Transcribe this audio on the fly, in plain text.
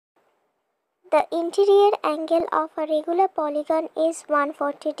The interior angle of a regular polygon is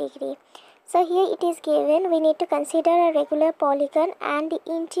 140 degree. So here it is given, we need to consider a regular polygon and the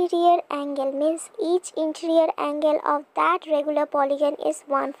interior angle means each interior angle of that regular polygon is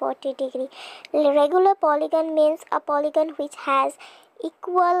 140 degree. Regular polygon means a polygon which has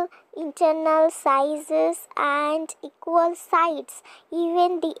equal internal sizes and equal sides.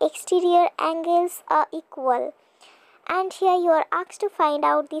 Even the exterior angles are equal. And here you are asked to find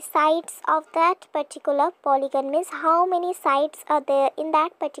out the sides of that particular polygon, means how many sides are there in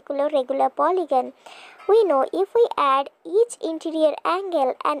that particular regular polygon. We know if we add each interior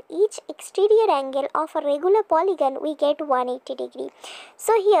angle and each exterior angle of a regular polygon, we get 180 degree.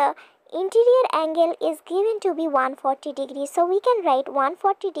 So here interior angle is given to be 140 degree. So we can write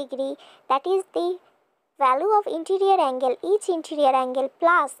 140 degree, that is the value of interior angle, each interior angle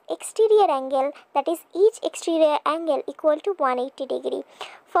plus exterior angle, that is each exterior angle equal to 180 degree.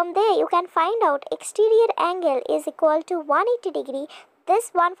 From there you can find out exterior angle is equal to 180 degree.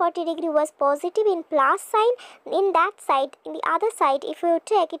 This 140 degree was positive in plus sign. In that side, in the other side, if you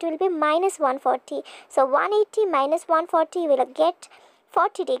take, it will be minus 140. So 180 minus 140 will get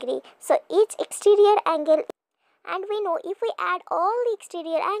 40 degree. So each exterior angle, and we know if we add all the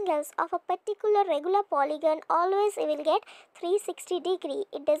exterior angles of a particular regular polygon, always we will get 360 degree.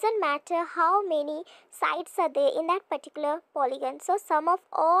 It doesn't matter how many sides are there in that particular polygon. So sum of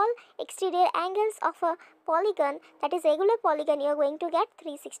all exterior angles of a polygon, that is regular polygon, you are going to get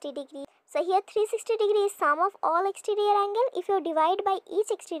 360 degree. So here 360 degree is sum of all exterior angle. If you divide by each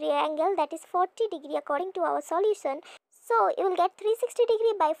exterior angle, that is 40 degree according to our solution. So you will get 360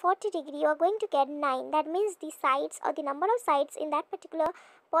 degree by 40 degree, you are going to get 9. That means the sides or the number of sides in that particular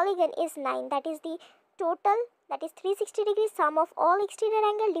polygon is 9. That is the total, that is 360 degree sum of all exterior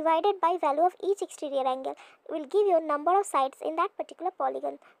angle divided by value of each exterior angle will give you number of sides in that particular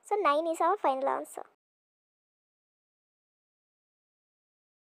polygon. So 9 is our final answer.